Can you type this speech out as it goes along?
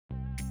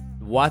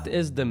What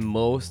is the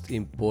most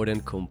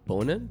important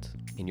component,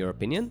 in your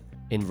opinion,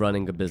 in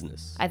running a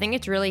business? I think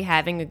it's really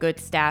having a good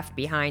staff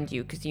behind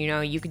you because,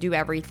 you could do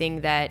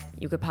everything that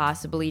you could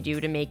possibly do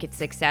to make it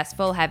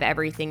successful, have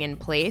everything in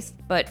place.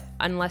 But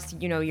unless,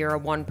 you're a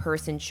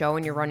one-person show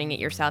and you're running it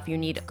yourself, you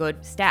need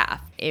good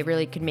staff. It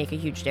really could make a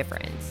huge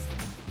difference.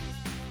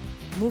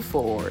 Move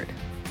forward.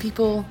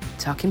 People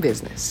talking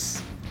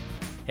business.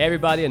 Hey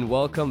everybody, and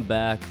welcome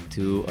back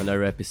to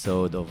another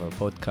episode of our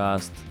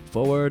podcast,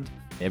 Forward.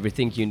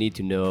 Everything you need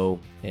to know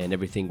and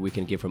everything we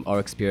can give from our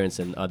experience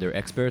and other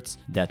experts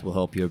that will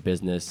help your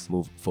business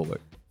move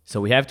forward.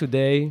 So we have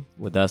today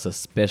with us a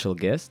special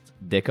guest,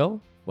 Dekel.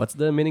 What's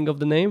the meaning of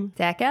the name?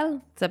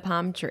 Dekel? It's a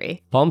palm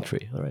tree. Palm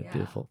tree. All right,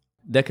 Beautiful.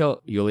 Dekel,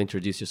 you'll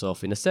introduce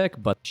yourself in a sec,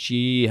 but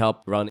she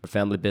helped run her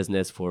family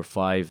business for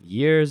 5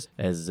 years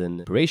as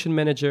an operation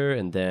manager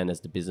and then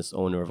as the business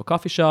owner of a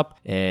coffee shop.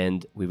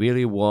 And we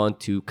really want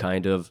to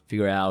kind of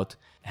figure out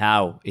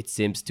how it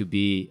seems to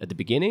be at the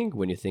beginning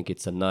when you think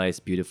it's a nice,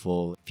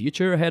 beautiful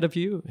future ahead of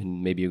you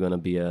and maybe you're going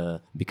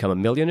to become a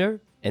millionaire.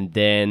 And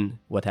then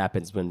what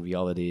happens when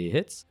reality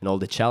hits and all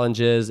the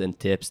challenges and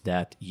tips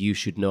that you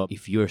should know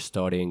if you're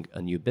starting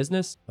a new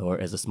business or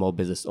as a small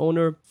business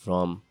owner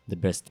from the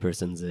best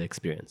person's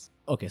experience.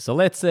 Okay, so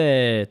let's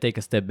take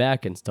a step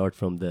back and start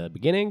from the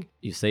beginning.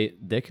 You say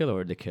Dekel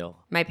or Dekel?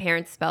 My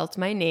parents spelled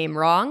my name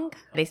wrong.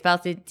 They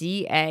spelled it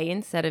D-A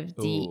instead of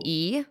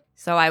D-E.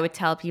 So I would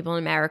tell people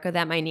in America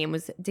that my name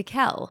was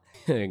Dekel.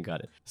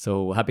 Got it.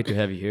 So happy to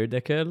have you here,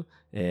 Dekel.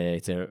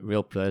 It's a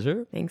real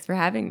pleasure. Thanks for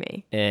having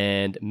me.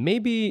 And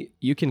maybe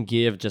you can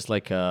give just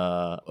like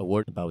a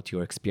word about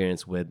your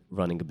experience with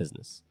running a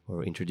business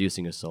or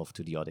introducing yourself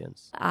to the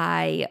audience.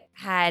 I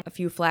had a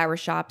few flower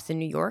shops in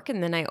New York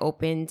and then I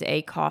opened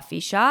a coffee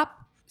shop.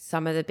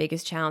 Some of the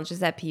biggest challenges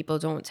that people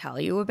don't tell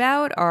you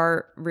about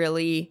are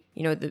really,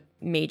 the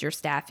major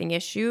staffing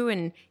issue.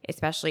 And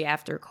especially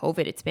after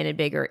COVID, it's been a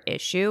bigger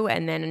issue.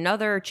 And then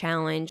another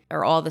challenge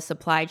are all the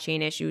supply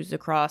chain issues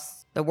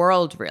across the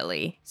world,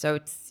 really. So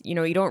it's,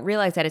 you don't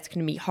realize that it's going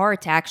to be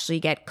hard to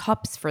actually get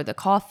cups for the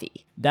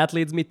coffee. That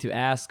leads me to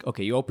ask,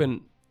 okay, you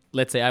open,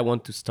 let's say I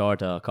want to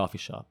start a coffee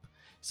shop.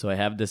 So I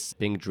have this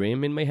big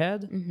dream in my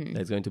head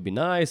that's going to be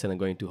nice, and I'm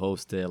going to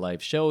host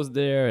live shows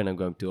there, and I'm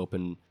going to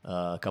open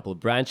a couple of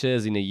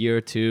branches in a year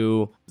or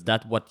two. Is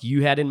that what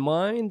you had in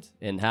mind,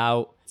 and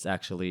how it's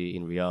actually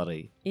in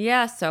reality?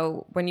 Yeah,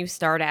 so when you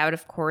start out,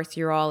 of course,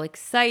 you're all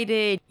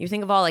excited. You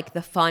think of all like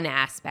the fun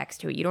aspects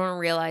to it. You don't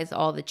realize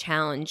all the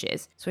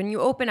challenges. So when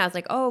you open, I was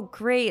like, oh,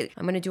 great.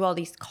 I'm going to do all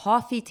these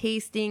coffee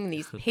tasting,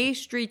 these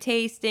pastry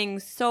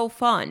tastings. So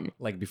fun.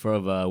 Like before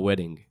of a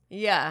wedding.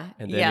 Yeah,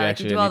 and then you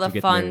actually do all need the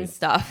to fun married.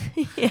 stuff.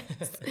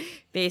 Yes,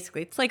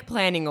 basically, it's like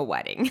planning a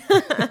wedding.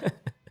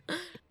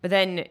 But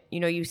then,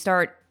 you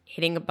start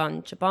hitting a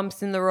bunch of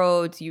bumps in the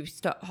roads. You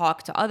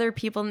talk to other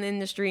people in the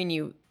industry,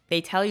 and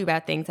they tell you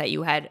about things that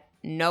you had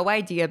no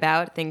idea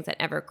about, things that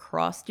never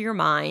crossed your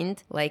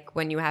mind, like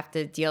when you have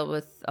to deal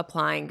with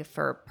applying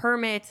for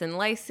permits and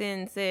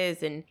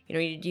licenses, and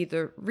you do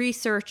the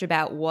research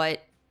about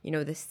what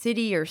the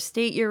city or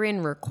state you're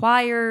in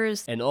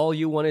requires. And all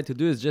you wanted to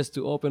do is just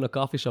to open a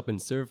coffee shop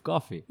and serve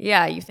coffee.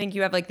 Yeah, you think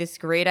you have like this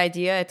great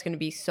idea. It's going to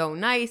be so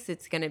nice.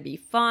 It's going to be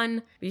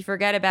fun. But you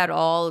forget about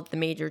all of the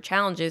major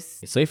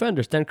challenges. So if I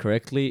understand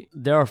correctly,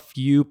 there are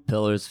few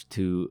pillars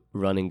to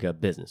running a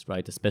business,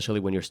 right? Especially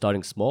when you're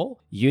starting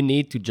small, you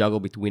need to juggle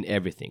between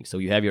everything. So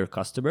you have your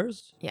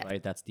customers,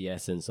 right? That's the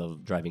essence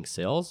of driving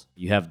sales.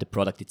 You have the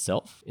product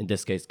itself. In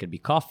this case, it could be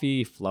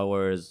coffee,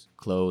 flowers,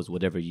 clothes,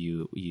 whatever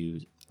you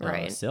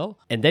sell.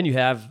 And then you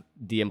have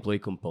the employee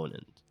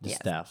component, the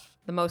staff.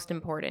 The most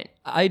important.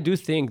 I do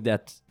think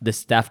that the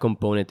staff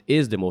component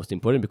is the most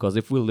important because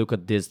if we look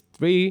at these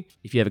three,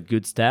 if you have a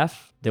good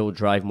staff, they will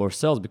drive more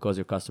sales because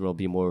your customer will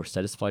be more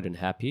satisfied and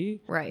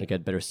happy. Right. They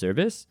get better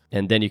service.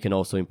 And then you can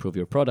also improve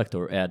your product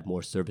or add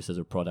more services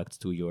or products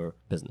to your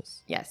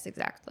business. Yes,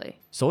 exactly.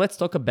 So let's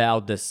talk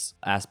about this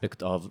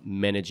aspect of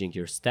managing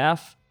your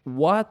staff.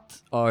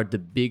 What are the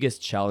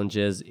biggest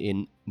challenges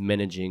in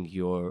managing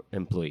your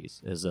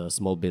employees as a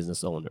small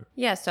business owner?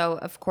 Yeah, so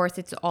of course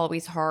it's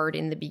always hard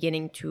in the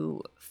beginning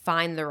to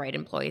find the right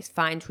employees,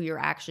 find who you're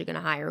actually going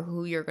to hire,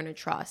 who you're going to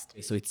trust.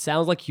 So it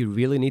sounds like you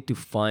really need to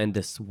find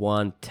this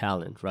one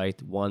talent,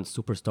 right? One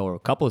superstar or a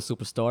couple of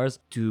superstars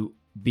to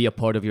be a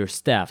part of your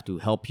staff to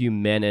help you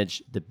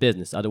manage the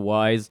business.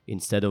 Otherwise,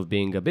 instead of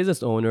being a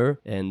business owner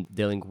and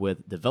dealing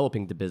with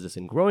developing the business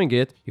and growing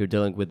it, you're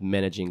dealing with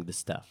managing the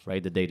staff,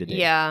 right? The day-to-day.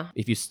 Yeah.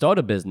 If you start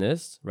a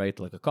business, right,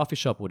 like a coffee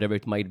shop, whatever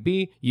it might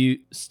be, you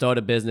start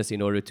a business in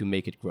order to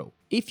make it grow.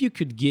 If you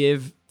could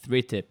give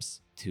 3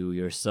 tips to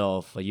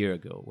yourself a year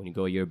ago, when you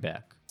go a year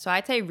back. So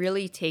I'd say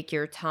really take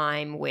your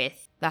time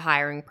with the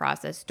hiring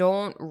process.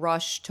 Don't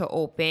rush to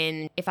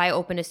open. If I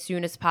open as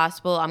soon as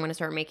possible, I'm going to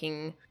start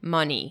making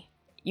money.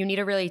 You need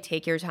to really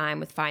take your time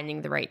with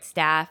finding the right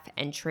staff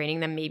and training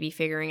them, maybe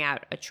figuring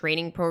out a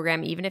training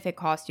program, even if it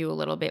costs you a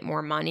little bit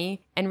more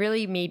money, and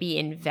really maybe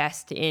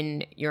invest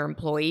in your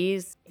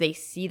employees. They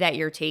see that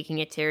you're taking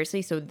it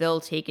seriously, so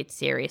they'll take it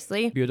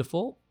seriously.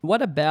 Beautiful.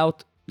 What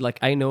about Like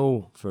I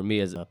know for me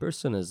as a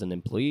person, as an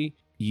employee,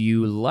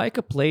 you like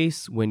a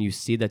place when you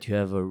see that you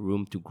have a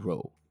room to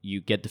grow.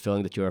 You get the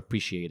feeling that you're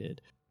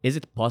appreciated. Is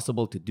it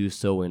possible to do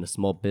so in a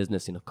small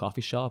business, in a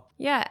coffee shop?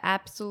 Yeah,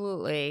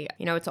 absolutely.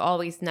 It's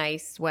always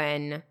nice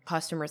when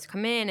customers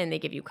come in and they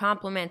give you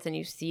compliments and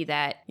you see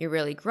that you're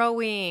really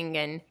growing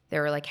and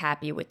they're like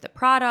happy with the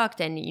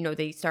product and,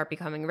 they start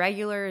becoming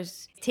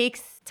regulars. It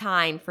takes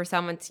time for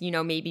someone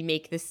to, maybe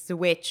make the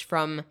switch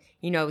from,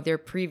 their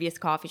previous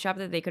coffee shop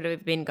that they could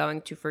have been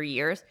going to for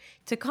years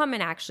to come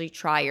and actually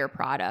try your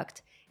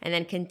product and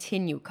then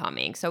continue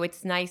coming. So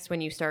it's nice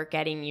when you start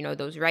getting,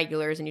 those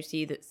regulars and you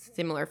see the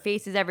similar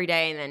faces every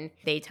day and then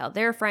they tell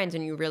their friends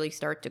and you really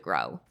start to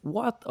grow.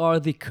 What are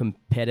the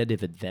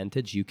competitive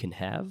advantage you can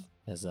have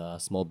as a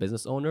small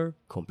business owner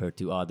compared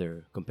to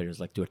other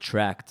competitors, like to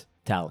attract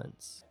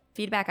talents?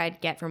 Feedback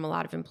I'd get from a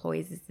lot of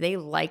employees is they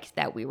liked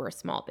that we were a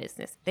small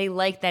business. They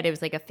liked that it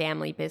was like a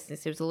family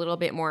business. It was a little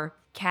bit more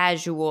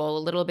casual, a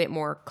little bit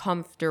more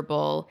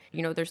comfortable.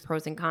 There's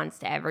pros and cons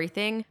to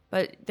everything,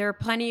 but there are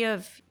plenty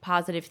of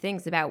positive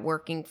things about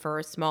working for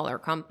a smaller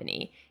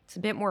company. It's a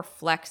bit more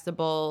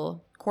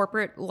flexible.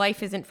 Corporate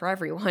life isn't for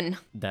everyone.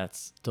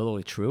 That's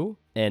totally true.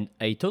 And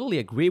I totally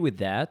agree with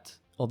that.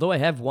 Although I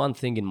have one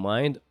thing in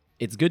mind,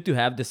 it's good to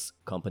have this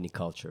company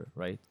culture,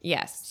 right?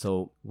 Yes.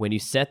 So when you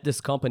set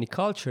this company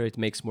culture, it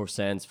makes more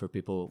sense for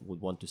people who would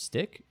want to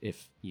stick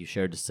if you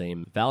share the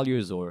same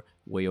values or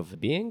way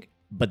of being.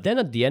 But then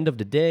at the end of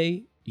the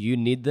day, you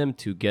need them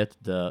to get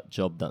the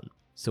job done.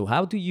 So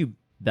how do you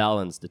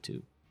balance the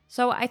two?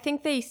 So I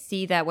think they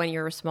see that when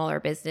you're a smaller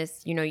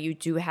business, you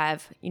do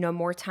have,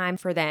 more time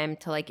for them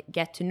to like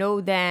get to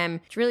know them,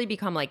 to really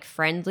become like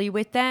friendly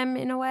with them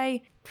in a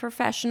way,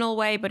 professional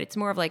way, but it's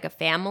more of like a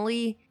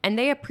family. And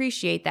they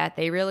appreciate that.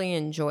 They really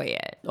enjoy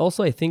it.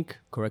 Also, I think,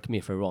 correct me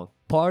if I'm wrong,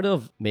 part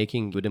of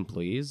making good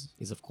employees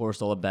is of course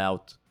all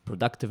about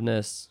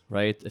productiveness,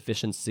 right?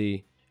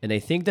 Efficiency. And I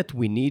think that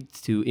we need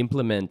to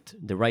implement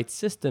the right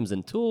systems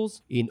and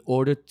tools in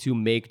order to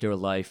make their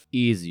life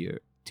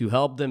easier, to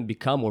help them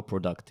become more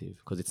productive.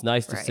 Because it's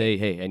nice to say,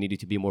 hey, I need you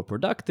to be more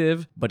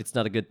productive, but it's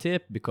not a good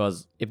tip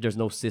because if there's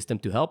no system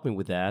to help me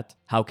with that,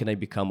 how can I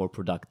become more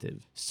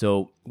productive?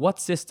 So what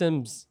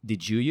systems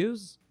did you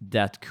use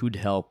that could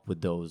help with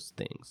those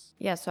things?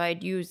 Yeah, so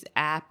I'd use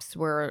apps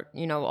where,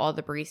 all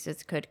the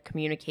baristas could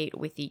communicate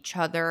with each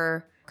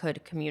other,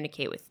 could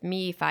communicate with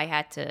me if I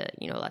had to,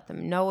 let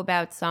them know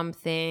about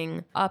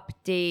something,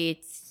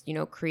 updates,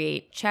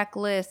 create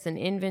checklists and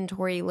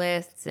inventory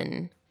lists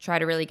and try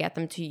to really get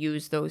them to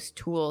use those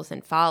tools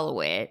and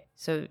follow it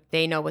so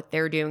they know what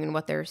they're doing and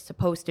what they're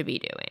supposed to be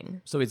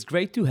doing. So it's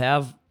great to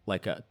have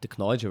like a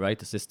technology,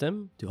 right? A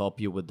system to help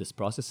you with these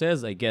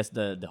processes. I guess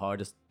the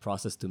hardest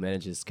process to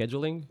manage is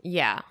scheduling.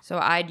 Yeah. So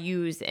I'd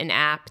use an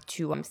app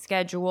to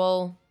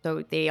schedule.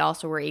 So they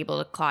also were able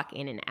to clock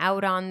in and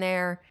out on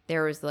there.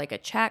 There was like a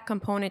chat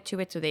component to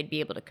it so they'd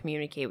be able to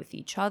communicate with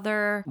each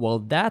other. Well,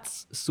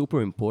 that's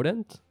super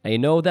important. I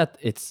know that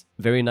it's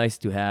very nice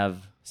to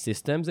have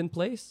systems in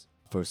place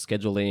for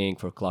scheduling,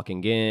 for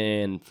clocking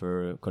in,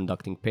 for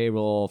conducting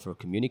payroll, for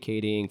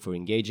communicating, for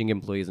engaging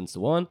employees and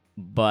so on.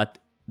 But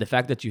the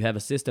fact that you have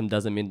a system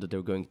doesn't mean that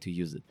they're going to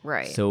use it.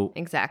 Right. So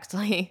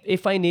exactly.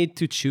 If I need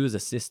to choose a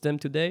system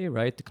today,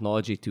 right,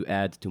 technology to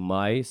add to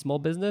my small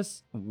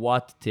business,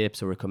 what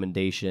tips or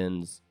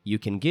recommendations you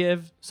can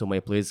give so my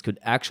employees could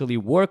actually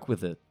work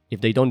with it? If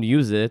they don't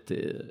use it,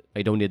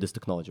 I don't need this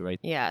technology, right?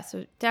 Yeah,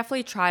 so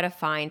definitely try to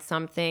find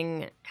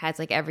something has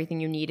like everything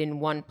you need in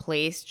one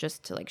place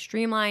just to like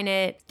streamline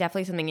it.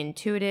 Definitely something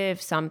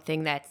intuitive,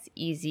 something that's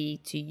easy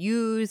to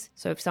use.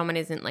 So if someone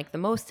isn't like the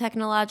most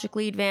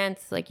technologically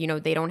advanced, like,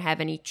 they don't have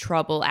any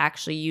trouble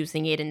actually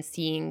using it and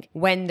seeing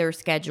when they're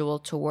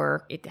scheduled to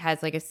work. It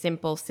has like a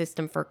simple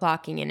system for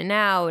clocking in and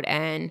out.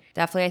 And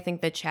definitely I think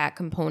the chat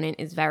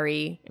component is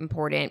very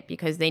important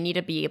because they need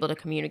to be able to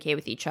communicate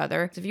with each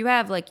other. So if you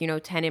have like,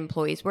 10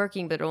 employees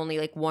working, but only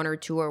like 1 or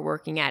 2 are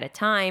working at a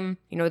time,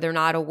 they're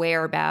not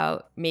aware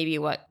about maybe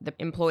what the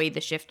employee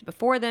the shift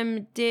before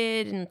them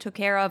did and took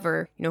care of,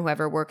 or,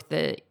 whoever worked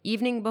the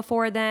evening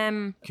before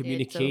them.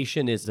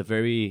 Communication is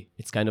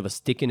it's kind of a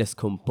stickiness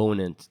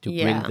component to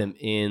bring them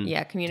in.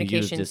 Yeah,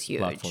 communication is huge.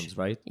 Platforms,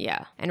 right?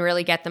 Yeah, and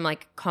really get them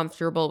like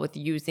comfortable with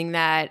using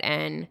that.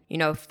 And,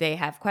 if they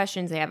have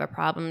questions, they have a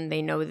problem,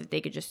 they know that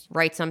they could just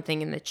write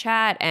something in the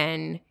chat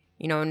and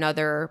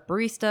another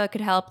barista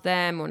could help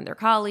them, one of their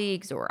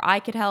colleagues, or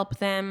I could help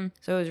them.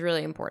 So it was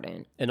really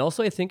important. And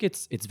also I think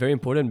it's very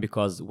important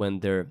because when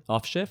they're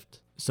off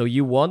shift, so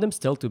you want them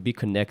still to be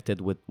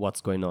connected with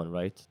what's going on,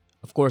 right?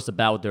 Of course,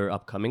 about their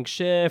upcoming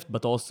shift,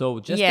 but also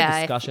just the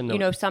discussion.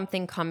 If,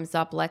 something comes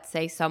up, let's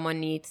say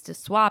someone needs to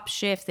swap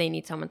shifts, they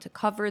need someone to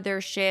cover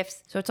their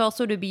shifts. So it's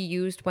also to be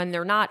used when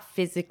they're not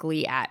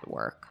physically at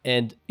work.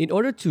 And in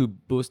order to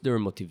boost their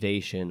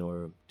motivation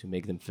or to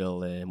make them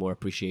feel more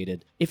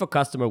appreciated, if a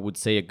customer would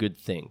say a good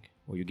thing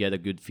or you get a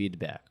good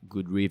feedback,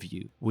 good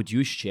review, would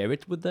you share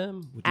it with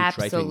them? Would you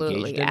try to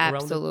engage them around it?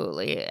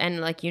 Absolutely.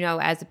 And like,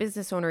 as a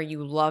business owner,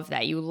 you love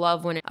that. You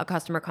love when a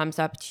customer comes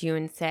up to you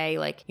and say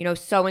like,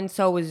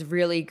 so-and-so is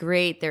really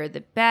great. They're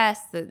the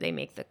best. They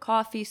make the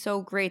coffee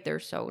so great. They're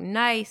so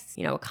nice,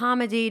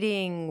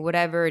 accommodating,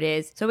 whatever it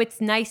is. So it's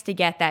nice to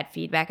get that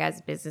feedback as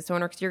a business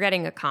owner because you're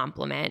getting a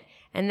compliment.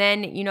 And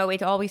then,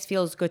 it always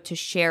feels good to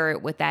share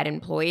it with that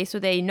employee so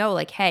they know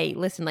like, hey,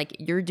 listen, like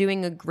you're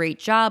doing a great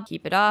job.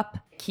 Keep it up.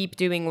 Keep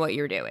doing what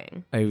you're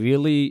doing. I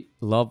really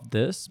love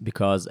this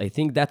because I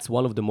think that's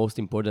one of the most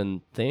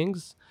important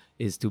things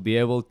is to be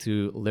able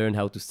to learn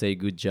how to say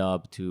good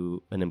job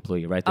to an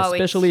employee, right?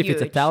 Especially if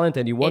it's a talent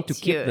and you want to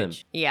keep them.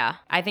 Yeah.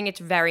 I think it's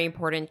very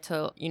important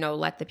to,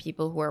 let the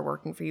people who are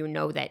working for you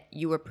know that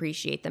you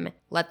appreciate them.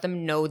 Let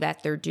them know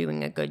that they're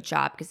doing a good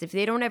job. Because if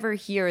they don't ever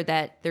hear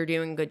that they're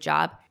doing a good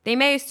job, they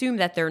may assume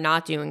that they're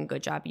not doing a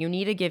good job. You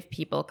need to give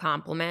people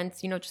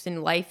compliments, just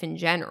in life in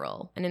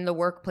general. And in the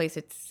workplace,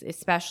 it's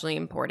especially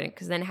important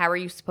because then how are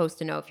you supposed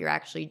to know if you're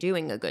actually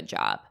doing a good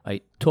job?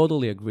 I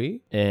totally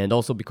agree. And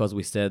also because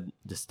we said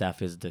the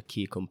staff is the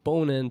key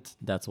component,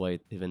 that's why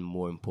it's even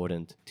more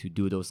important to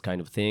do those kind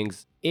of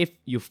things. If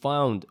you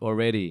found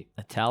already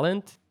a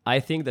talent, I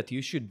think that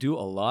you should do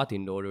a lot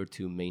in order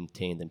to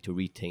maintain them, to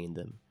retain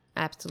them.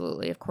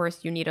 Absolutely. Of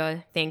course, you need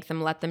to thank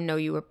them, let them know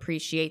you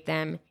appreciate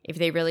them. If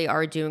they really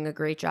are doing a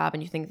great job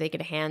and you think they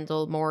could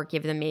handle more,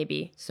 give them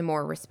maybe some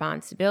more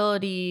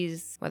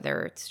responsibilities,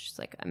 whether it's just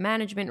like a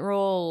management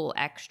role,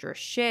 extra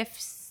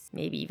shifts,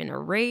 maybe even a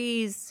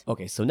raise.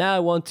 Okay, so now I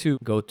want to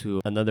go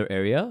to another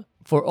area.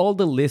 For all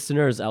the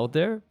listeners out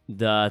there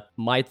that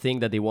might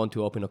think that they want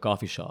to open a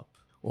coffee shop,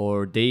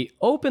 or they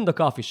opened a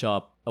coffee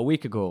shop a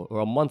week ago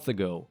or a month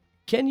ago,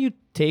 can you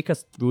take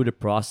us through the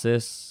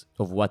process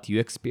of what you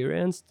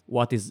experienced?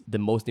 What is the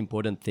most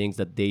important things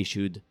that they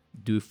should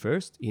do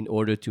first in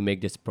order to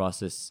make this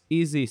process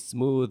easy,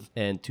 smooth,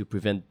 and to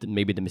prevent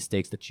maybe the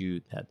mistakes that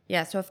you had?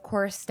 Yeah, so of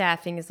course,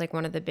 staffing is like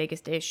one of the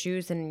biggest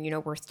issues. And,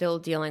 we're still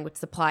dealing with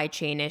supply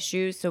chain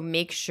issues. So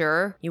make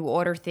sure you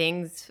order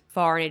things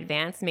far in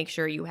advance. Make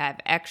sure you have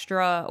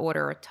extra,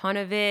 order a ton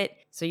of it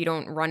so you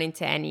don't run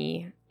into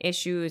any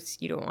issues.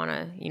 You don't want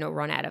to,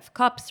 run out of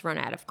cups, run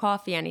out of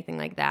coffee, anything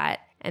like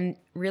that. And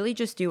really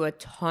just do a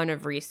ton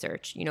of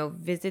research,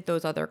 visit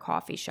those other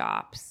coffee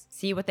shops,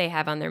 see what they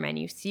have on their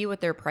menu, see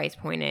what their price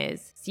point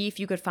is, see if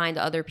you could find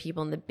other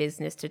people in the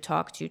business to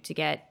talk to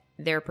get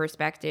their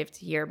perspective,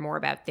 to hear more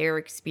about their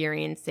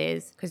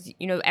experiences. Because,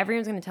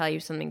 everyone's going to tell you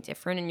something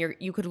different and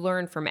you could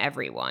learn from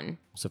everyone.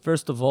 So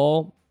first of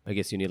all, I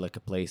guess you need like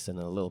a place and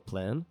a little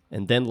plan.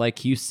 And then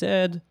like you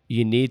said,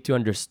 you need to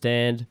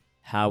understand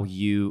how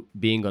you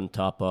being on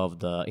top of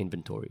the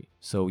inventory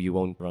so you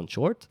won't run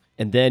short.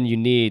 And then you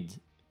need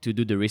to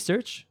do the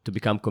research, to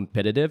become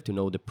competitive, to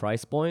know the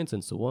price points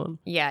and so on.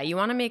 Yeah, you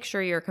want to make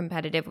sure you're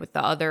competitive with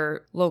the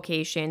other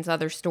locations,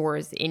 other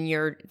stores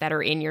that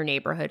are in your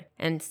neighborhood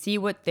and see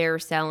what they're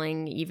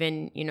selling.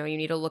 Even, you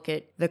need to look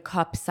at the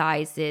cup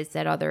sizes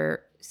that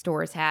other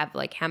stores have,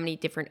 like how many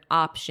different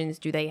options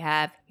do they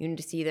have. You need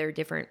to see their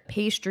different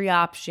pastry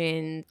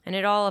options. And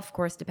it all, of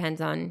course, depends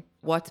on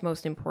what's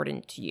most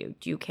important to you.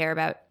 Do you care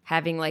about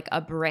having like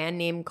a brand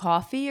name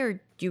coffee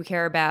or do you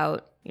care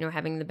about,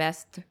 having the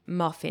best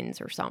muffins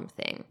or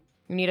something?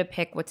 You need to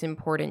pick what's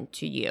important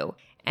to you.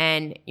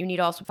 And you need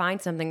to also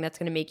find something that's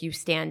going to make you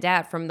stand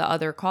out from the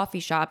other coffee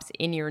shops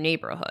in your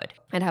neighborhood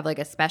and have like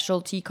a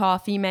specialty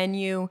coffee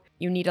menu.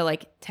 You need to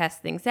like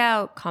test things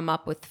out, come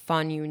up with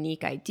fun,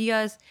 unique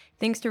ideas,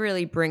 things to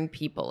really bring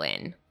people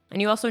in.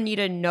 And you also need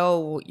to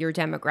know your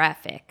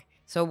demographic.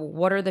 So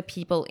what are the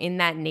people in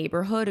that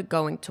neighborhood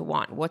going to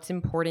want? What's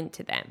important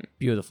to them?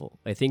 Beautiful.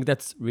 I think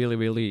that's really,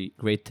 really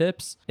great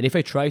tips. And if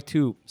I try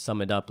to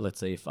sum it up, let's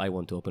say if I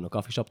want to open a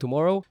coffee shop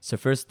tomorrow, so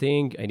first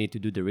thing, I need to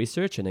do the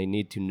research and I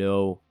need to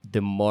know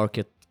the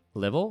market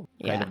level,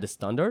 kind of the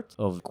standard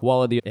of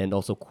quality and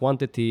also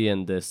quantity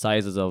and the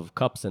sizes of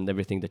cups and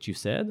everything that you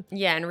said.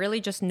 Yeah, and really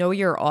just know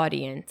your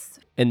audience.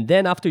 And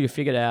then after you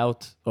figure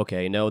out,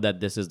 okay, I know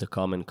that this is the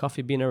common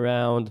coffee bean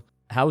around,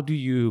 how do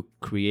you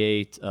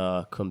create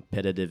a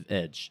competitive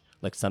edge?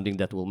 Like something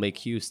that will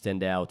make you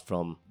stand out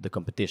from the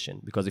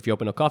competition. Because if you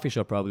open a coffee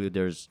shop, probably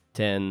there's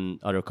 10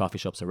 other coffee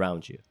shops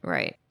around you.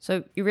 Right.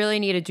 So you really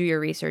need to do your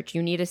research.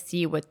 You need to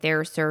see what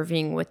they're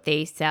serving, what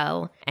they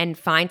sell, and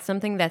find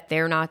something that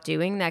they're not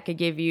doing that could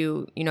give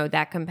you,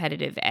 that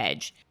competitive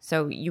edge.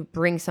 So you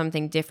bring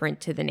something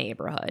different to the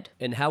neighborhood.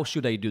 And how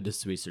should I do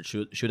this research?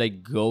 Should I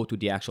go to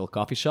the actual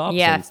coffee shops?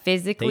 Yeah,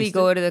 physically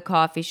go to the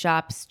coffee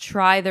shops,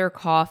 try their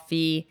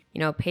coffee,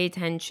 pay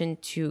attention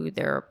to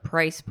their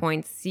price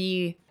points,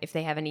 see if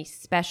they have any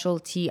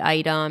specialty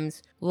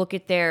items, look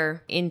at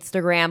their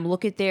Instagram,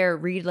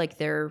 read like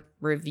their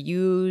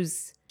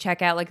reviews,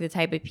 check out like the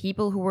type of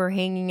people who were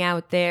hanging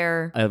out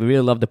there. I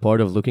really love the part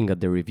of looking at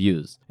the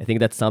reviews. I think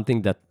that's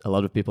something that a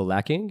lot of people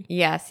lacking.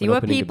 Yeah, see when what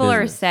opening a people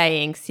are business.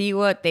 saying, see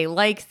what they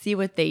like, see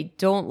what they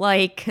don't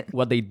like.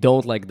 What they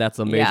don't like, that's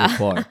a major Yeah.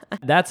 part.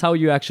 That's how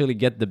you actually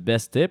get the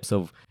best tips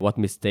of what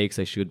mistakes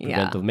I should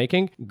prevent Yeah. of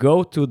making.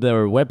 Go to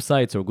their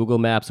websites or Google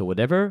Maps or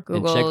whatever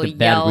Google, and check the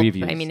bad Yelp.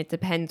 reviews. I mean, it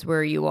depends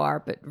where you are,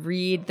 but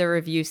read the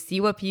reviews,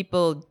 see what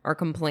people are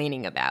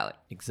complaining about.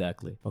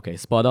 Exactly. Okay,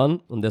 spot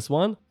on this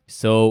one.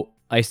 So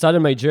I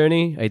started my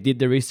journey. I did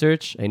the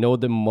research. I know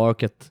the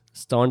market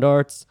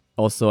standards.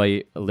 Also,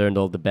 I learned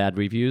all the bad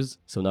reviews,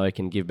 so now I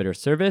can give better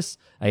service.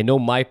 I know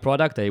my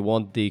product. I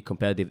want the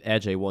competitive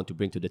edge I want to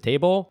bring to the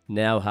table.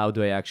 Now, how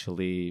do I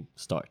actually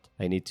start?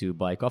 I need to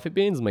buy coffee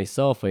beans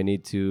myself.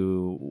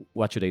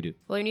 What should I do?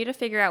 Well, you need to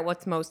figure out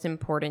what's most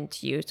important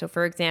to you. So,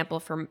 for example,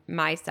 for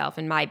myself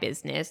and my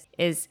business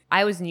is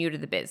I was new to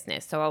the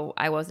business. So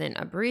I wasn't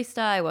a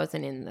barista. I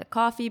wasn't in the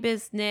coffee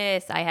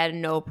business. I had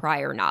no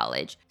prior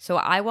knowledge. So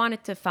I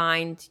wanted to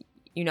find,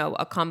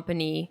 a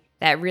company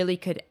that really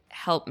could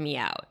help me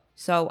out.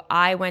 So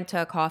I went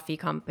to a coffee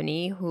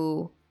company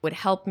who would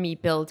help me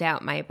build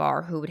out my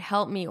bar, who would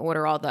help me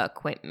order all the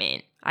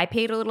equipment. I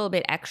paid a little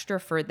bit extra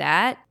for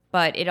that,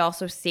 but it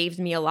also saved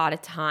me a lot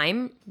of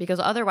time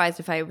because otherwise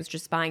if I was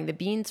just buying the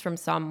beans from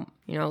some,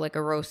 like a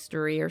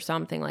roastery or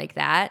something like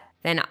that,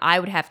 then I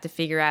would have to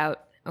figure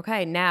out,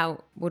 okay,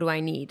 now what do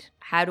I need?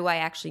 How do I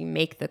actually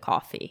make the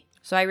coffee?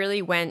 So I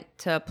really went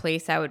to a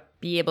place that would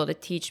be able to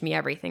teach me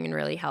everything and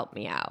really help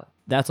me out.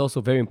 That's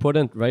also very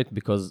important, right?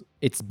 Because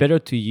it's better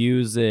to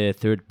use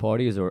third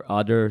parties or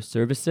other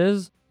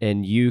services,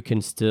 and you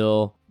can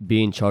still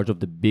be in charge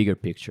of the bigger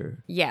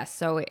picture. Yes,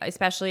 so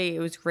especially it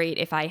was great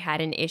if I had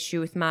an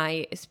issue with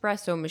my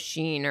espresso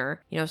machine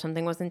or,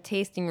 something wasn't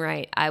tasting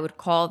right. I would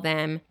call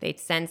them. They'd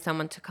send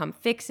someone to come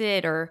fix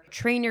it or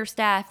train your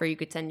staff, or you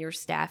could send your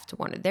staff to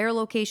one of their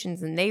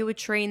locations and they would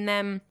train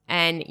them.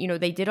 And,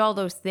 they did all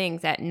those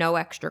things at no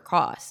extra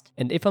cost.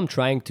 And if I'm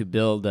trying to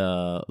build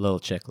a little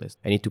checklist,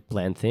 I need to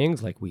plan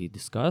things like we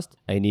discussed.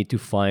 I need to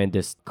find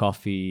this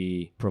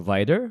coffee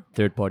provider,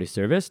 third-party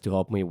service to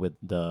help me with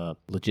the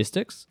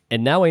logistics.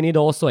 And now I need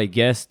also, I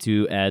guess,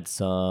 to add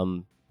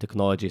some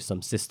technology,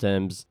 some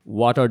systems.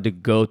 What are the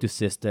go-to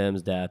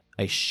systems that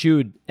I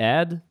should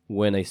add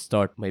when I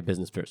start my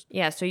business first?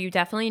 Yeah, so you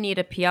definitely need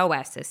a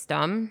POS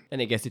system.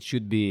 And I guess it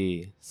should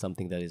be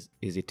something that is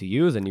easy to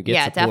use and you get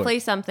support. Definitely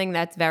something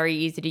that's very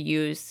easy to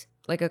use.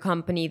 Like a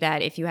company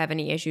that if you have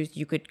any issues,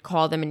 you could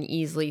call them and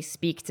easily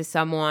speak to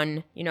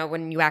someone.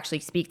 When you actually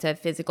speak to a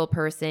physical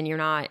person, you're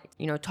not,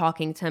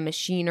 talking to a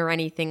machine or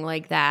anything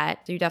like that.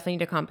 So you definitely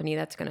need a company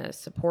that's going to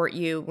support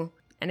you.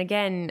 And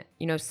again,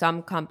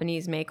 some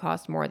companies may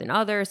cost more than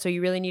others. So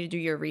you really need to do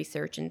your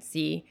research and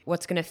see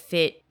what's going to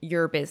fit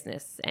your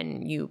business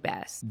and you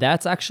best.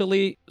 That's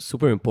actually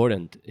super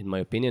important, in my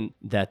opinion,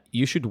 that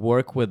you should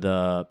work with,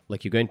 you're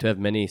going to have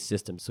many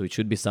systems. So it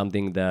should be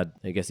something that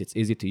I guess it's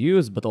easy to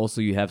use, but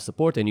also you have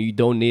support and you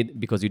don't need,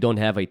 because you don't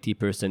have IT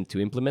person to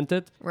implement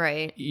it.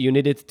 Right. You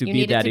need it to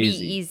be that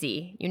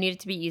easy. You need it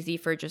to be easy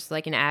for just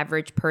like an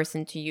average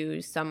person to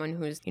use, someone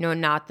who's,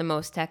 not the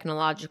most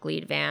technologically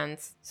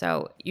advanced.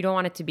 So you don't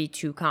want it to be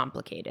too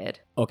complicated.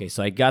 Okay,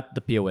 so I got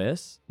the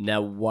POS. Now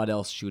what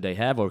else should I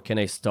have, or can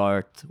I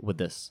start with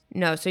this?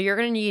 No, so you're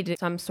going to need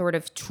some sort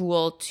of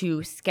tool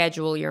to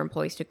schedule your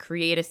employees, to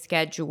create a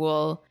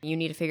schedule. You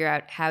need to figure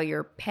out how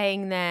you're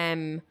paying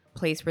them,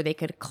 place where they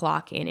could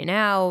clock in and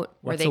out.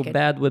 What's so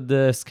bad with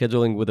the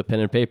scheduling with a pen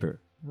and paper?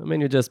 I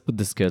mean, you just put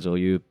the schedule,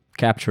 you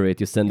capture it,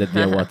 you send it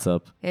via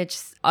WhatsApp.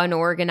 It's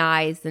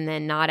unorganized and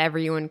then not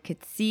everyone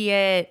could see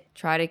it.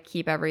 Try to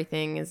keep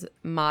everything as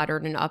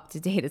modern and up to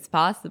date as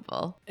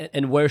possible.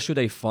 And where should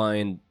I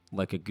find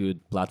like a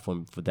good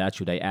platform for that?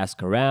 Should I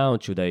ask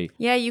around?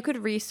 Yeah, you could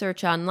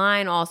research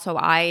online. Also,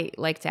 I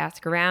like to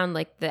ask around.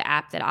 Like the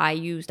app that I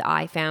used,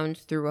 I found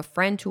through a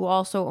friend who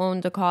also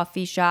owned a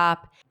coffee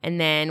shop. And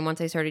then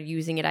once I started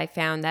using it, I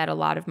found that a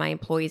lot of my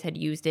employees had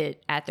used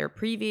it at their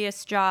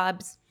previous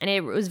jobs. And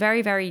it was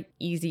very, very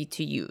easy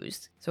to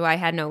use. So I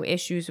had no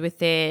issues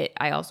with it.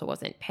 I also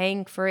wasn't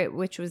paying for it,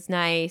 which was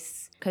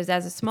nice. Because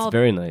as a small... It's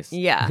very nice.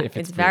 Yeah, if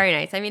it's very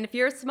nice. I mean, if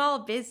you're a small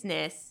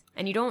business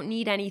and you don't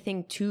need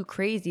anything too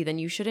crazy, then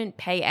you shouldn't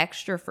pay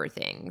extra for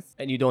things.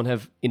 And you don't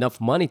have enough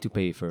money to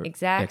pay for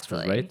Exactly.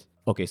 extras, right?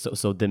 Okay,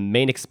 so the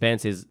main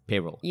expense is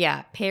payroll.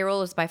 Yeah,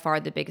 payroll is by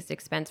far the biggest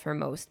expense for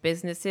most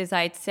businesses,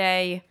 I'd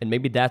say. And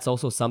maybe that's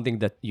also something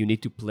that you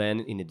need to plan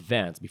in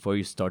advance before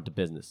you start the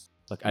business.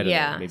 Like, I don't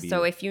know, maybe.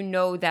 So if you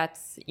know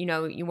that's,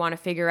 you want to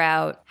figure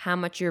out how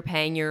much you're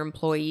paying your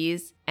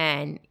employees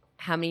and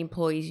how many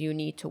employees you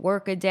need to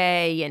work a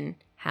day and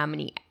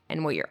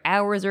and what your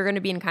hours are going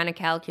to be, and kind of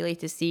calculate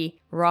to see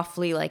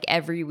roughly like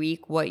every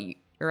week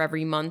or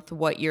every month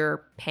what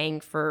you're paying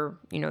for,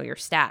 your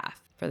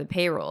staff for the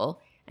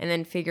payroll. And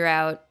then figure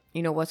out,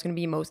 what's going to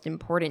be most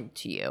important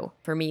to you.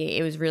 For me,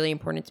 it was really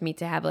important to me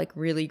to have like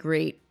really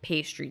great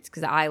pastries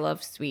because I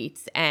love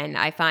sweets. And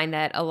I find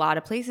that a lot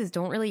of places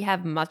don't really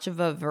have much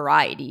of a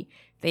variety.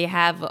 They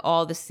have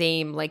all the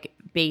same like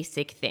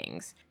basic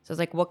things. So I was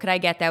like, what could I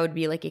get that would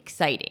be like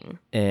exciting?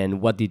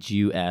 And what did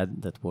you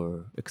add that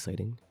were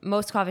exciting?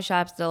 Most coffee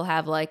shops still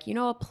have like,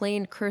 a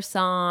plain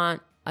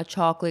croissant, a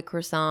chocolate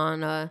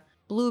croissant, a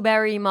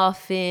blueberry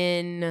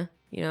muffin,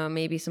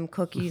 maybe some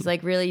cookies,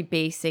 like really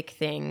basic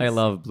things. I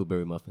love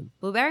blueberry muffin.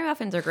 Blueberry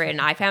muffins are great,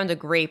 and I found a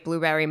great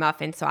blueberry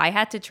muffin, so I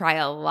had to try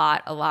a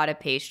lot of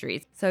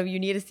pastries. So if you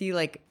need to see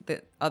like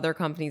the other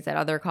companies that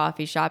other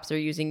coffee shops are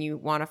using, you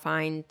want to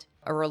find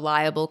a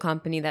reliable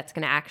company that's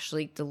going to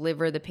actually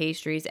deliver the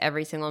pastries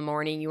every single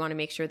morning. You want to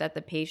make sure that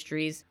the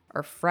pastries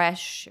are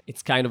fresh.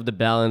 It's kind of the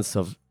balance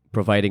of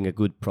providing a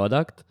good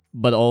product,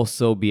 but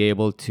also be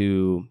able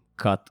to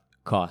cut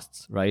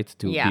costs, right?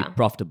 To be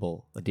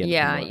profitable at the end of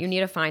the month. Yeah, you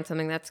need to find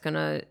something that's going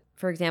to,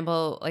 for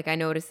example, like I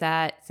noticed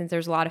that since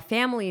there's a lot of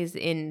families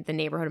in the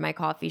neighborhood of my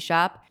coffee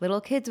shop,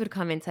 little kids would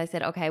come in. So I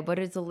said, okay, what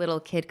is a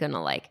little kid going to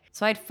like?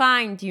 So I'd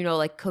find,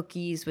 like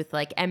cookies with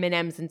like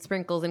M&Ms and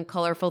sprinkles and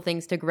colorful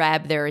things to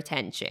grab their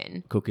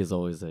attention. Cookies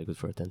always good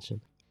for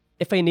attention.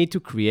 If I need to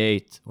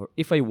create, or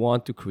if I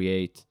want to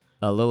create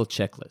a little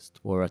checklist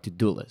or a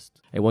to-do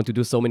list. I want to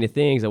do so many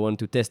things. I want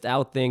to test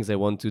out things. I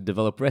want to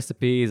develop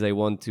recipes. I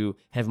want to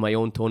have my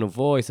own tone of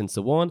voice and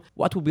so on.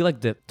 What will be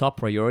like the top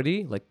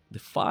priority? Like the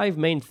 5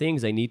 main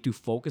things I need to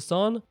focus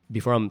on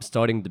before I'm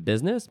starting the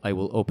business. I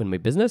will open my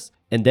business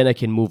and then I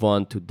can move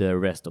on to the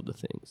rest of the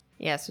things.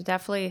 Yeah, so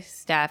definitely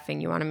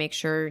staffing. You want to make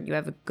sure you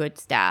have a good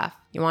staff.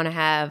 You want to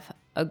have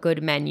a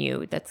good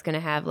menu that's going to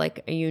have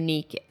like a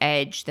unique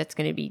edge that's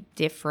going to be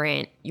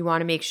different. You want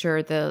to make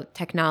sure the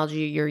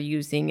technology you're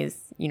using is,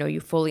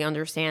 you fully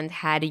understand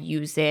how to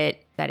use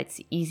it, that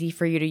it's easy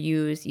for you to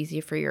use,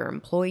 easy for your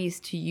employees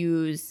to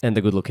use. And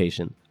the good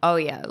location. Oh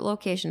yeah,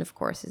 location of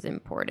course is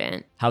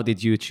important. How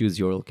did you choose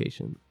your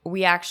location?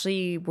 We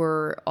actually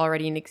were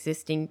already an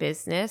existing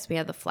business. We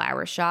had the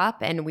flower shop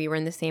and we were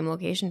in the same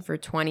location for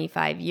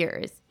 25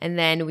 years. And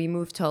then we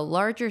moved to a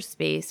larger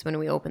space when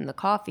we opened the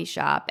coffee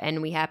shop,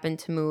 and we happened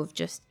to move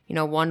just,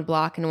 1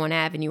 block and 1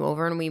 avenue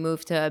over, and we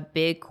moved to a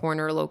big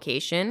corner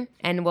location.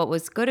 And what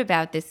was good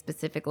about this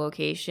specific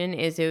location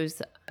is it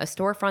was a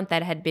storefront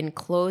that had been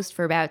closed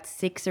for about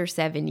 6 or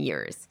 7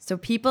 years. So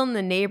people in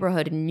the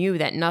neighborhood knew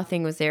that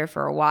nothing was there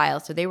for a while.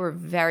 So they were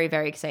very,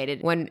 very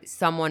excited when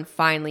someone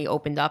finally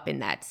opened up in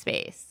that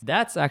space.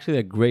 That's actually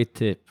a great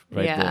tip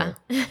right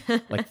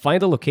there. Like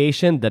find a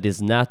location that is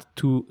not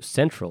too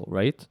central,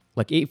 right?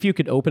 Like if you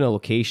could open a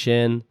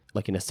location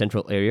like in a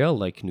central area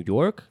like New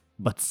York,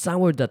 but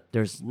somewhere that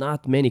there's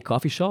not many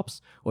coffee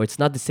shops or it's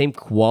not the same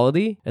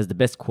quality as the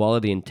best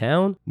quality in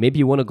town, maybe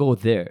you want to go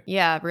there.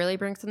 Yeah, really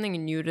bring something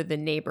new to the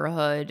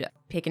neighborhood.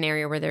 Pick an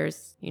area where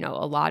there's,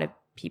 a lot of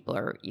people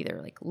are either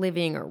like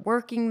living or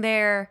working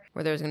there,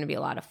 where there's going to be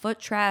a lot of foot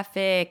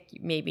traffic,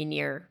 maybe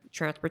near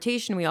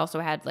transportation. We also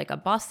had like a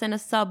bus and a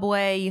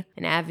subway,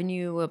 an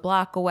avenue a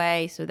block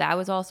away. So that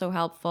was also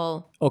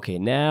helpful. Okay,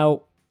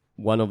 now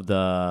one of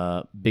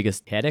the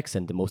biggest headaches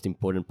and the most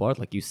important part,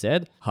 like you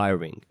said,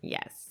 hiring.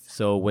 Yes.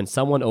 So when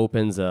someone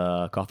opens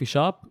a coffee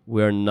shop,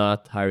 we're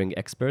not hiring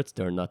experts.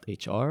 They're not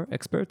HR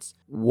experts.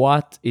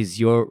 What is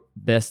your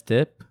best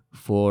tip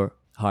for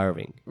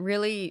hiring?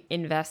 Really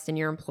invest in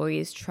your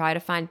employees. Try to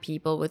find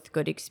people with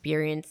good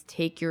experience.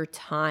 Take your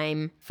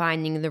time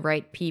finding the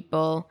right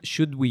people.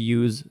 Should we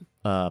use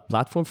a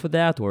platform for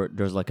that, or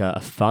there's like a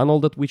funnel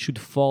that we should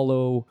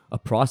follow, a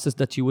process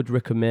that you would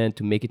recommend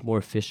to make it more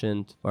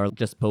efficient, or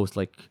just post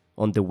like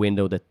on the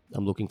window that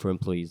I'm looking for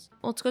employees?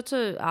 Well, it's good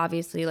to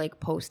obviously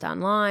like post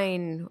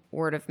online,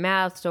 word of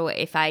mouth. So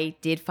if I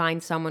did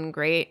find someone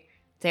great,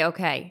 say,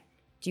 okay,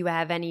 do you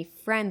have any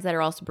friends that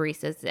are also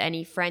baristas?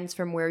 Any friends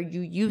from where you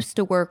used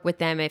to work with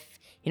them? If,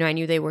 I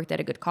knew they worked at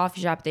a good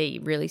coffee shop, they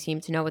really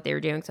seemed to know what they were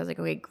doing. So I was like,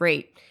 okay,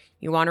 great.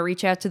 You want to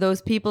reach out to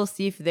those people,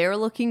 see if they're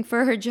looking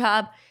for a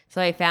job.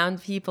 So I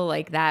found people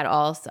like that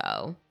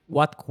also.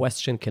 What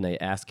question can I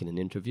ask in an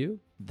interview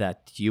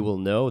that you will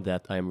know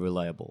that I'm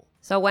reliable?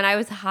 So when I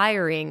was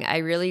hiring, I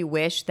really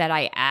wish that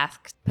I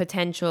asked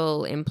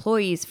potential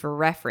employees for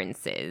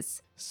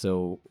references.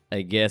 So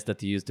I guess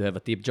that you used to have a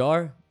tip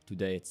jar.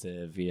 Today it's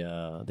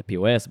via the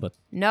POS, but...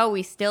 No,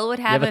 we still would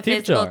have a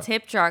physical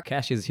tip jar.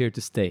 Cash is here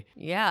to stay.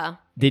 Yeah.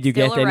 Did you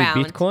get around.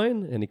 any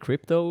Bitcoin? Any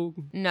crypto?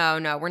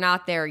 No, we're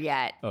not there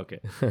yet. Okay.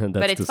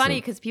 But it's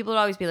funny because people would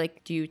always be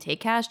like, do you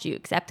take cash? Do you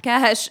accept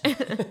cash?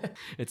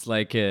 It's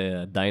like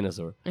a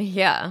dinosaur.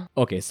 Yeah.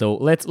 Okay, so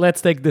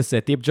let's take this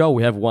tip jar.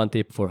 We have 1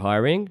 tip for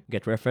hiring.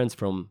 Get reference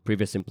from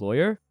previous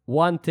employer.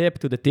 1 tip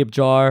to the tip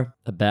jar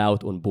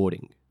about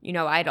onboarding.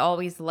 I'd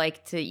always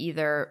like to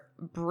either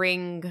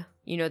bring,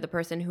 the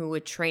person who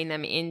would train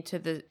them into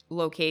the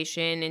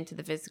location, into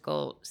the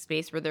physical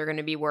space where they're going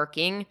to be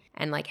working,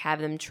 and like have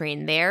them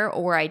train there,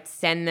 or I'd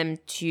send them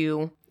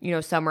to,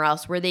 somewhere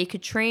else where they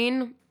could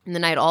train. And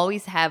then I'd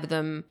always have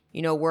them,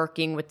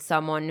 working with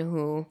someone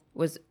who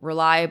was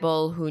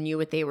reliable, who knew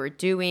what they were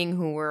doing,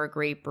 who were a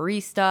great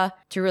barista,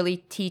 to really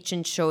teach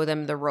and show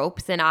them the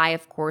ropes. And I,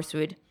 of course,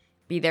 would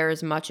be there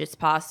as much as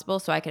possible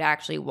so I could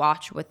actually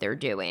watch what they're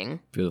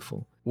doing.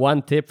 Beautiful.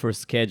 One tip for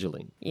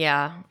scheduling.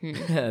 Yeah.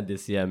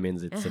 This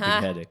means it's a big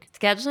headache.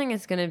 Scheduling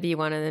is going to be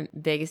one of the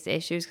biggest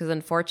issues because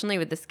unfortunately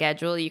with the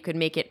schedule, you could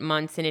make it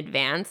months in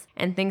advance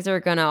and things are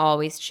going to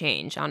always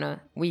change on a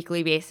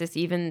weekly basis.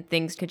 Even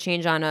things could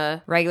change on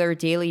a regular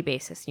daily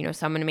basis. You know,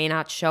 someone may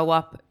not show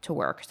up to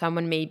work.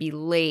 Someone may be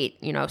late.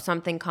 You know,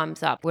 something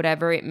comes up,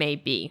 whatever it may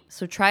be.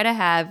 So try to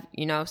have,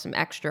 you know, some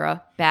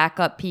extra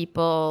backup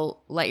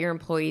people. Let your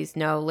employees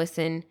know,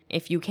 listen,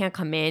 if you can't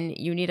come in,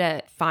 you need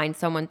to find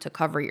someone to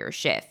cover your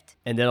shift.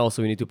 And then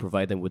also we need to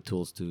provide them with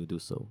tools to do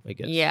so, I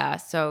guess. Yeah.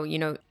 So, you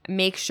know,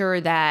 make sure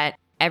that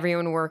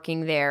everyone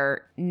working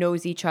there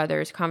knows each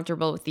other, is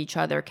comfortable with each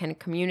other, can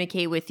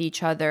communicate with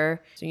each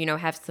other. So, you know,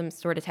 have some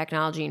sort of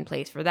technology in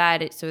place for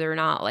that. So they're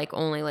not like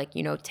only like,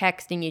 you know,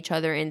 texting each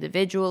other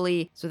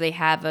individually. So they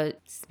have a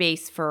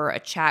space for a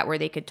chat where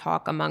they could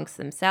talk amongst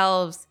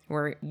themselves,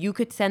 where you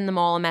could send them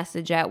all a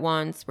message at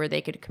once, where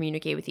they could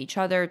communicate with each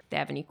other if they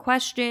have any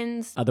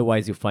questions.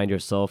 Otherwise, you find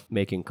yourself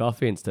making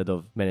coffee instead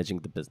of managing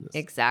the business.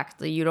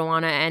 Exactly. You don't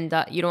want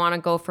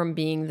to go from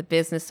being the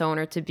business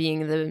owner to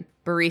being the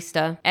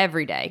barista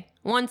every day.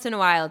 Once in a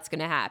while it's going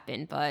to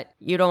happen, but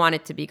you don't want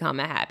it to become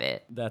a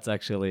habit. That's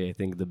actually, I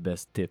think, the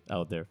best tip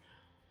out there.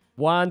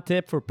 One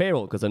tip for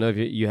payroll, because I know if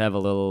you have a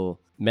little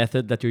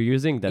method that you're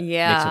using that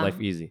makes your life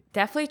easy.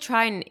 Definitely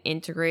try and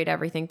integrate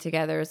everything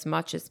together as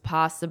much as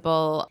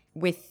possible.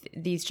 With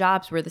these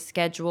jobs where the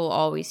schedule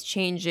always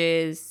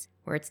changes,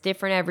 where it's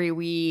different every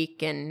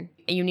week, and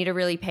you need to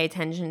really pay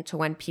attention to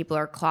when people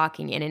are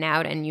clocking in and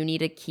out, and you need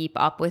to keep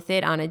up with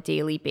it on a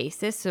daily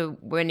basis. So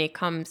when it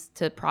comes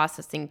to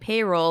processing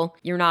payroll,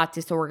 you're not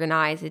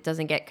disorganized. It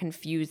doesn't get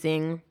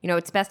confusing. You know,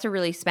 it's best to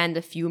really spend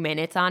a few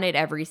minutes on it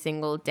every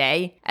single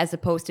day, as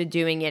opposed to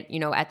doing it, you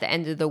know, at the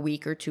end of the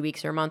week or 2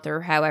 weeks or a month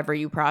or however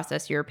you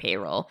process your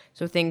payroll.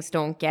 So things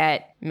don't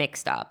get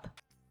mixed up.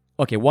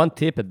 Okay, one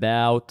tip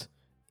about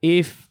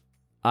if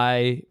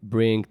I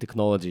bring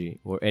technology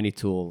or any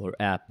tool or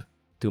app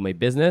to my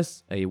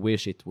business, I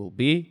wish it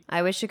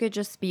could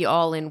just be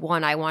all in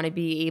one. I want to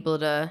be able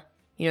to,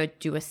 you know,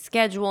 do a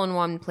schedule in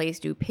one place,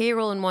 do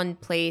payroll in one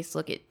place,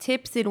 look at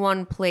tips in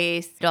one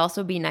place. It'd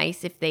also be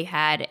nice if they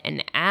had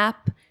an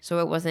app, so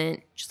it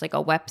wasn't just like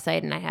a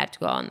website and I had to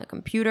go on the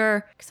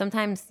computer.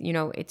 Sometimes, you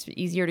know, it's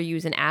easier to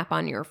use an app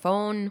on your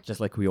phone. Just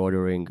like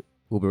reordering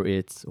Uber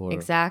Eats or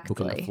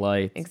booking a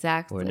flight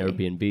or an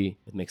Airbnb.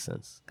 It makes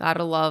sense.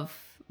 Gotta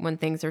love when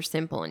things are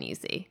simple and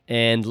easy.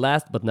 And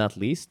last but not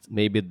least,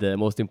 maybe the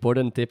most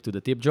important tip to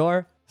the tip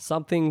jar,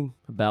 something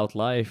about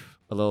life,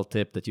 a little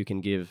tip that you can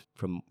give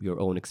from your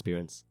own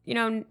experience. You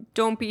know,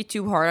 don't be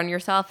too hard on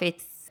yourself.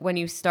 It's when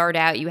you start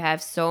out, you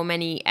have so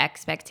many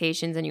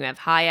expectations and you have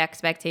high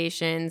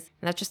expectations.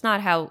 And that's just not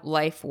how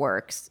life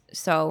works.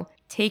 So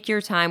take your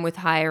time with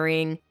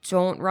hiring.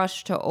 Don't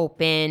rush to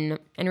open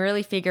and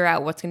really figure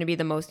out what's going to be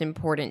the most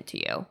important to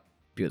you.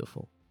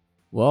 Beautiful.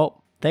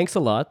 Well, thanks a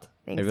lot.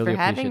 Thanks I really for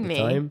having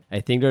appreciate me. the time.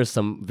 I think there's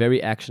some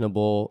very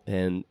actionable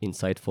and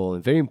insightful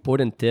and very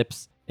important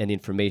tips and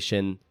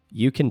information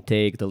you can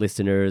take, the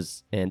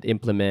listeners, and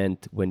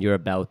implement when you're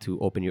about to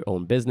open your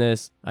own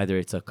business. Either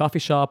it's a coffee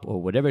shop or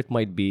whatever it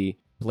might be.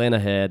 Plan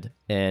ahead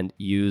and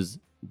use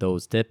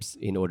those tips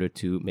in order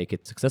to make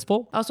it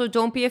successful. Also,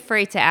 don't be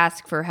afraid to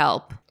ask for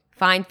help.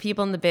 Find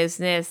people in the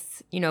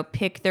business, you know,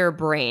 pick their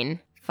brain.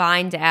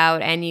 Find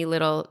out any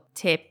little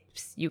tip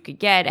you could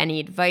get,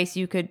 any advice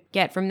you could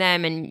get from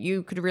them, and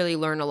you could really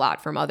learn a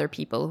lot from other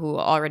people who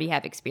already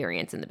have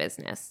experience in the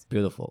business.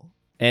 Beautiful.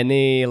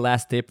 Any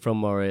last tip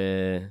from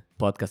our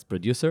podcast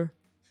producer?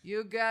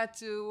 You got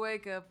to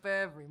wake up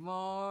every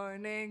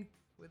morning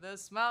with a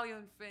smile on your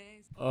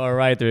face. All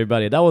right,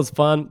 everybody. That was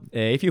fun.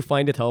 If you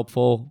find it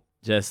helpful,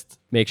 just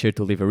make sure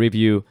to leave a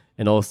review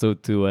and also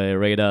to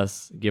rate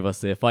us, give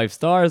us 5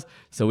 stars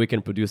so we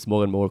can produce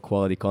more and more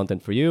quality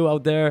content for you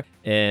out there.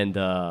 And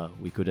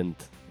we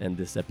couldn't end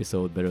this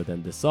episode better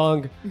than this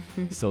song.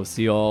 So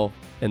see you all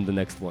in the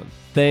next one.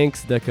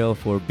 Thanks, Dekel,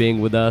 for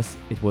being with us.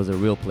 It was a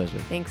real pleasure.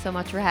 Thanks so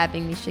much for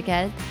having me,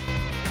 Shaked.